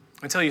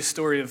 I'll tell you a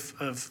story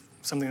of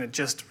something that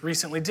just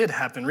recently did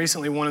happen.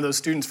 Recently, one of those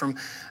students from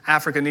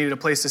Africa needed a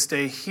place to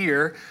stay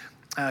here.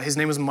 His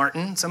name was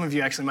Martin. Some of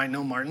you actually might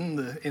know Martin.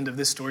 The end of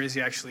this story is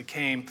he actually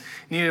came.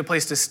 He needed a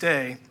place to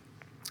stay.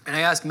 And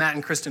I asked Matt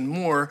and Kristen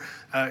Moore,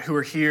 who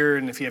are here,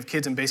 and if you have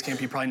kids in base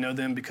camp, you probably know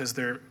them because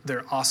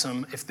they're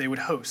awesome, if they would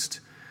host.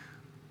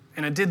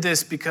 And I did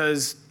this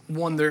because,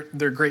 one,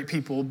 they're great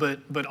people,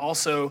 but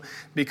also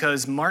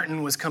because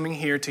Martin was coming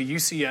here to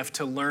UCF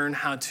to learn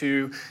how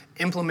to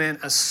implement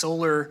a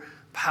solar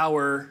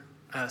power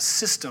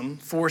system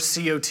for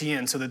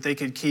COTN so that they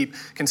could keep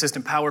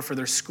consistent power for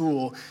their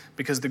school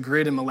because the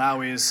grid in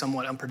Malawi is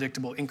somewhat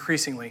unpredictable,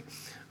 increasingly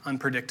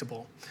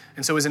unpredictable.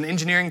 And so it was an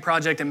engineering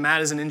project, and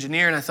Matt is an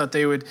engineer, and I thought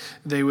they would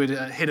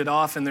hit it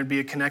off and there'd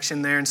be a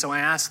connection there. And so I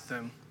asked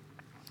them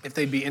if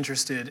they'd be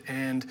interested,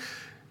 and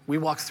we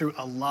walked through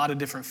a lot of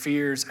different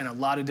fears and a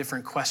lot of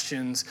different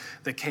questions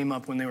that came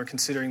up when they were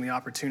considering the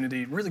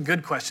opportunity. Really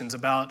good questions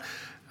about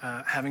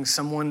having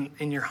someone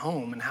in your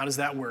home and how does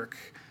that work?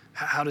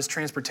 How does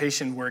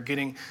transportation work?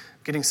 Getting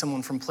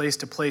someone from place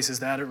to place, is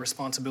that a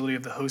responsibility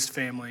of the host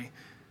family?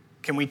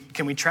 Can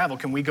we travel?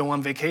 Can we go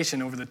on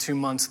vacation over the 2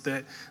 months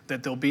that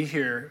they'll be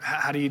here?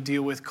 How do you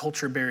deal with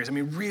culture barriers? I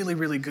mean, really,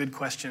 really good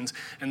questions.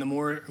 And the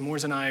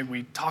Moores and I,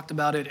 we talked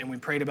about it and we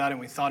prayed about it and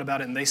we thought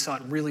about it, and they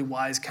sought really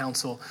wise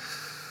counsel.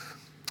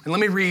 And let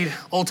me read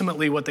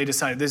ultimately what they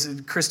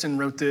decided. Kristen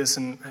wrote this,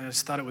 and I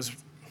just thought it was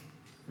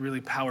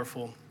really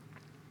powerful.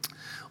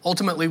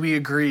 Ultimately, we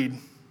agreed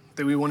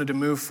that we wanted to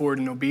move forward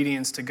in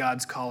obedience to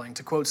God's calling.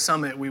 To quote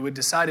Summit, we would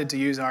decided to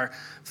use our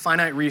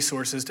finite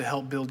resources to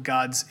help build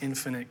God's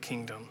infinite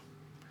kingdom.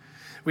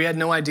 We had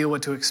no idea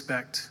what to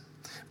expect,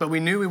 but we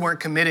knew we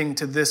weren't committing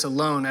to this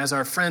alone. As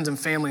our friends and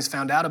families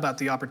found out about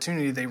the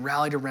opportunity, they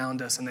rallied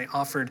around us and they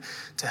offered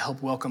to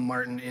help welcome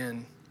Martin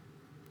in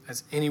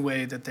as any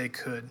way that they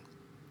could.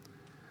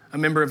 A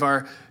member of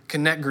our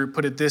Connect group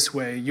put it this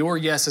way: your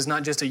yes is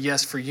not just a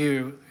yes for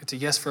you, it's a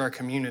yes for our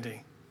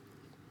community.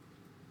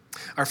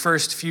 Our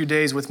first few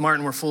days with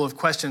Martin were full of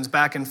questions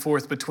back and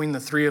forth between the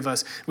three of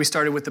us. We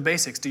started with the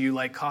basics. Do you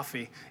like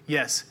coffee?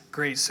 Yes.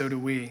 Great, so do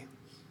we.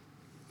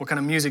 What kind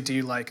of music do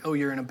you like? Oh,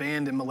 you're in a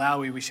band in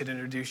Malawi. We should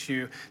introduce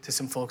you to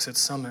some folks at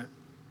Summit.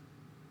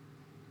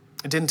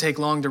 It didn't take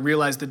long to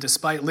realize that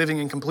despite living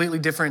in completely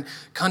different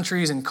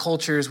countries and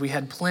cultures, we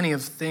had plenty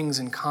of things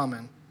in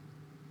common.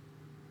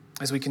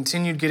 As we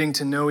continued getting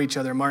to know each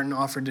other, Martin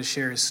offered to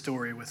share his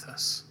story with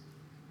us.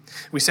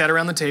 We sat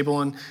around the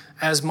table, and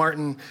as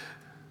Martin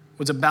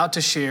was about to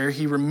share,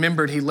 he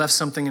remembered he left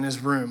something in his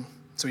room.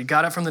 So he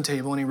got up from the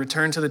table and he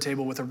returned to the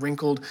table with a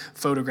wrinkled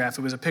photograph.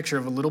 It was a picture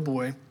of a little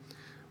boy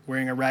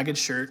wearing a ragged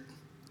shirt,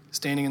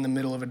 standing in the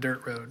middle of a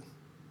dirt road.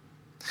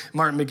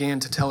 Martin began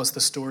to tell us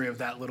the story of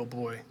that little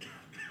boy.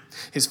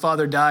 His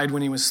father died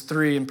when he was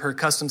 3, and per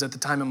customs at the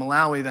time in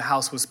Malawi, the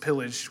house was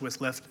pillaged,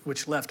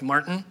 which left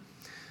Martin,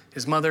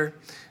 his mother,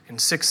 and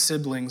 6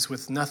 siblings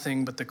with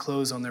nothing but the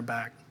clothes on their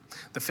back.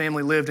 The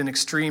family lived in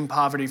extreme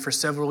poverty for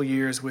several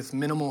years with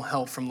minimal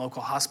help from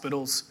local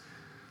hospitals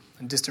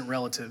and distant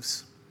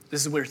relatives.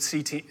 This is where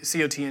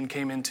COTN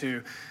came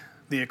into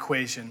the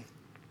equation.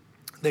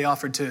 They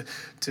offered to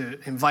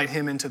invite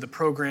him into the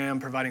program,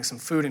 providing some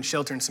food and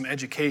shelter and some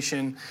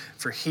education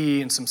for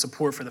he and some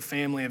support for the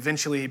family.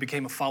 Eventually, he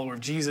became a follower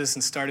of Jesus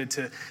and started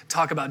to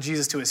talk about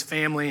Jesus to his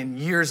family. And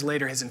years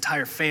later, his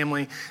entire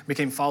family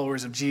became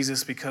followers of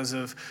Jesus because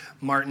of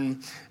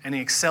Martin. And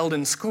he excelled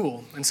in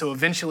school. And so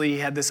eventually, he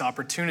had this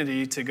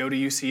opportunity to go to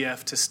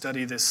UCF to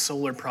study this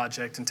solar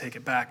project and take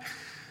it back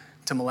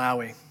to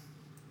Malawi.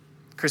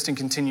 Kristen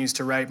continues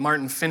to write,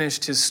 Martin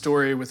finished his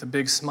story with a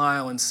big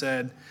smile and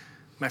said,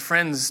 my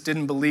friends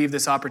didn't believe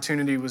this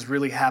opportunity was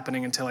really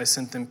happening until I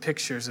sent them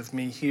pictures of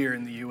me here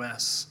in the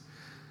U.S.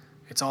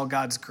 It's all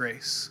God's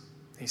grace,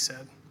 he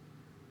said.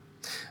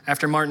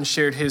 After Martin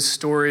shared his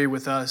story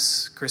with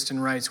us,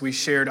 Kristen writes, we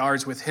shared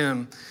ours with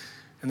him,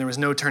 and there was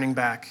no turning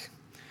back.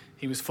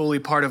 He was fully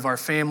part of our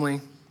family.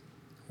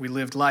 We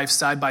lived life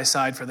side by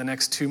side for the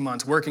next 2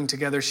 months, working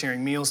together,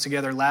 sharing meals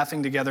together,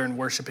 laughing together, and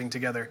worshiping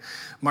together.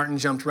 Martin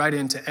jumped right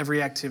into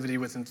every activity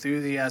with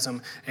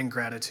enthusiasm and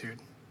gratitude.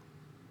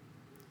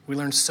 We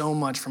learned so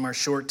much from our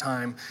short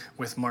time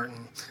with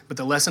Martin, but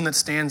the lesson that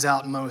stands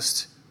out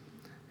most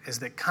is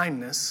that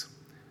kindness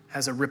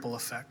has a ripple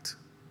effect.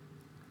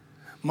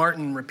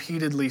 Martin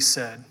repeatedly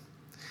said,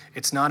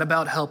 it's not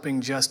about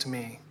helping just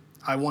me.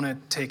 I want to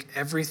take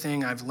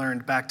everything I've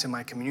learned back to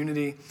my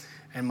community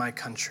and my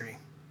country.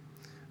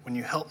 When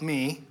you help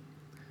me,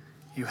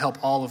 you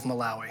help all of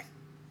Malawi.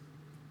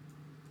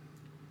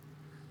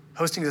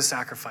 Hosting is a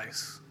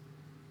sacrifice.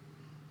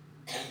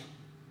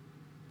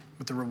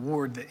 But the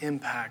reward, the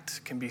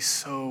impact can be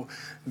so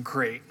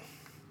great.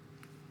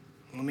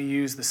 Let me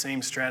use the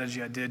same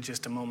strategy I did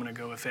just a moment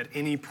ago. If at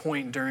any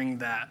point during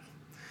that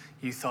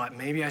you thought,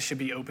 maybe I should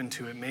be open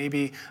to it,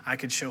 maybe I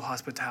could show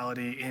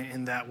hospitality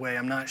in that way,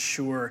 I'm not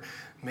sure,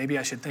 maybe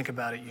I should think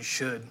about it, you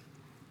should.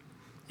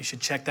 You should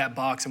check that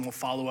box and we'll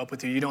follow up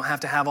with you. You don't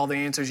have to have all the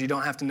answers. You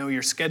don't have to know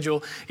your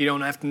schedule. You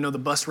don't have to know the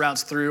bus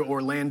routes through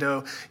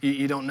Orlando.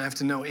 You don't have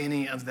to know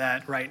any of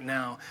that right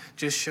now.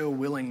 Just show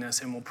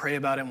willingness and we'll pray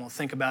about it and we'll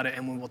think about it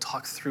and we will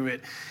talk through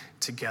it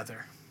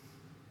together.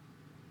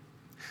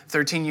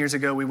 13 years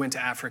ago, we went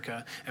to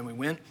Africa and we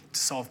went to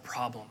solve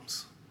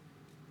problems.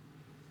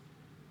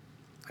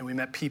 And we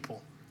met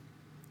people.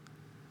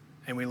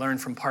 And we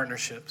learned from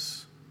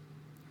partnerships.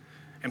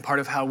 And part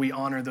of how we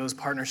honor those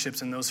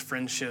partnerships and those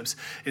friendships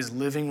is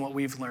living what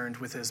we've learned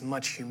with as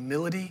much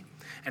humility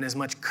and as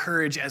much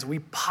courage as we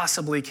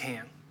possibly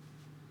can.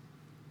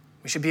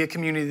 We should be a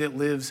community that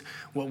lives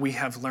what we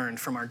have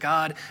learned from our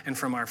God and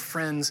from our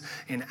friends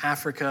in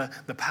Africa,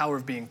 the power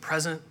of being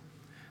present,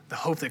 the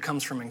hope that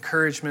comes from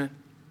encouragement,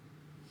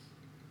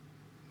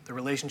 the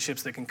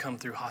relationships that can come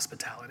through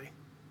hospitality.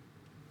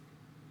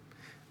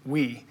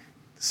 We,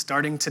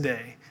 starting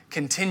today,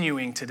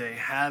 continuing today,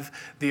 have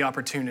the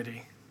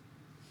opportunity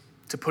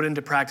to put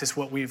into practice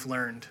what we've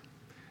learned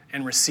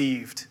and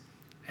received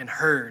and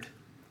heard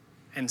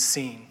and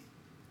seen.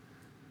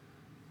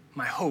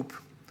 My hope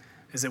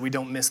is that we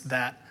don't miss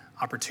that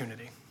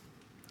opportunity.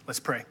 Let's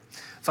pray.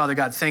 Father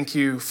God, thank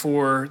you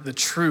for the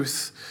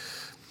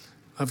truth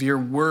of your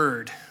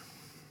word,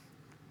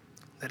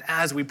 that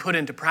as we put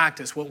into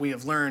practice what we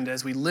have learned,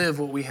 as we live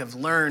what we have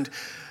learned,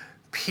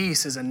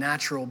 peace is a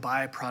natural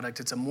byproduct.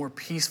 It's a more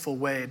peaceful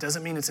way. It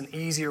doesn't mean it's an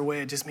easier way.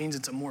 It just means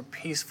it's a more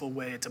peaceful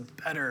way. It's a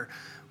better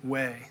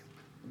way.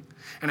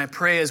 And I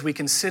pray as we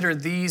consider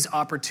these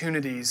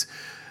opportunities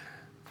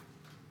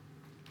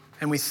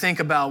and we think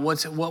about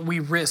what we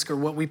risk or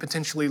what we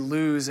potentially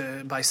lose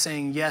by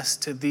saying yes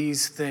to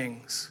these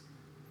things,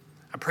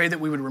 I pray that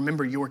we would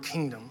remember your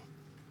kingdom.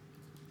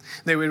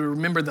 That we would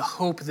remember the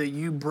hope that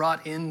you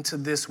brought into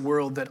this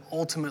world, that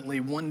ultimately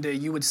one day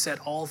you would set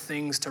all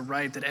things to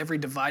right, that every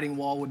dividing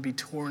wall would be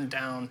torn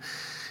down,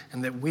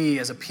 and that we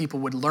as a people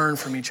would learn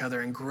from each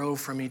other and grow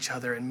from each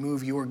other and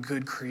move your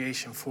good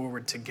creation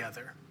forward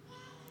together.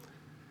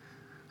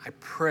 I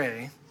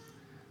pray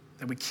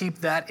that we keep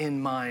that in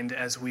mind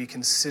as we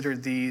consider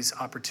these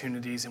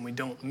opportunities and we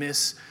don't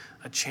miss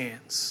a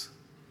chance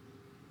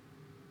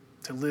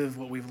to live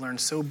what we've learned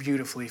so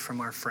beautifully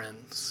from our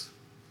friends.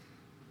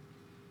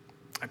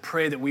 I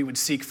pray that we would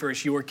seek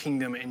first your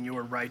kingdom and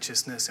your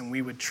righteousness, and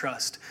we would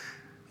trust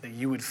that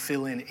you would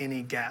fill in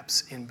any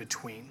gaps in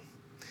between.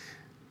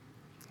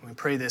 We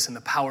pray this in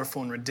the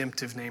powerful and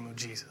redemptive name of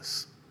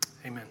Jesus.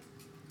 Amen.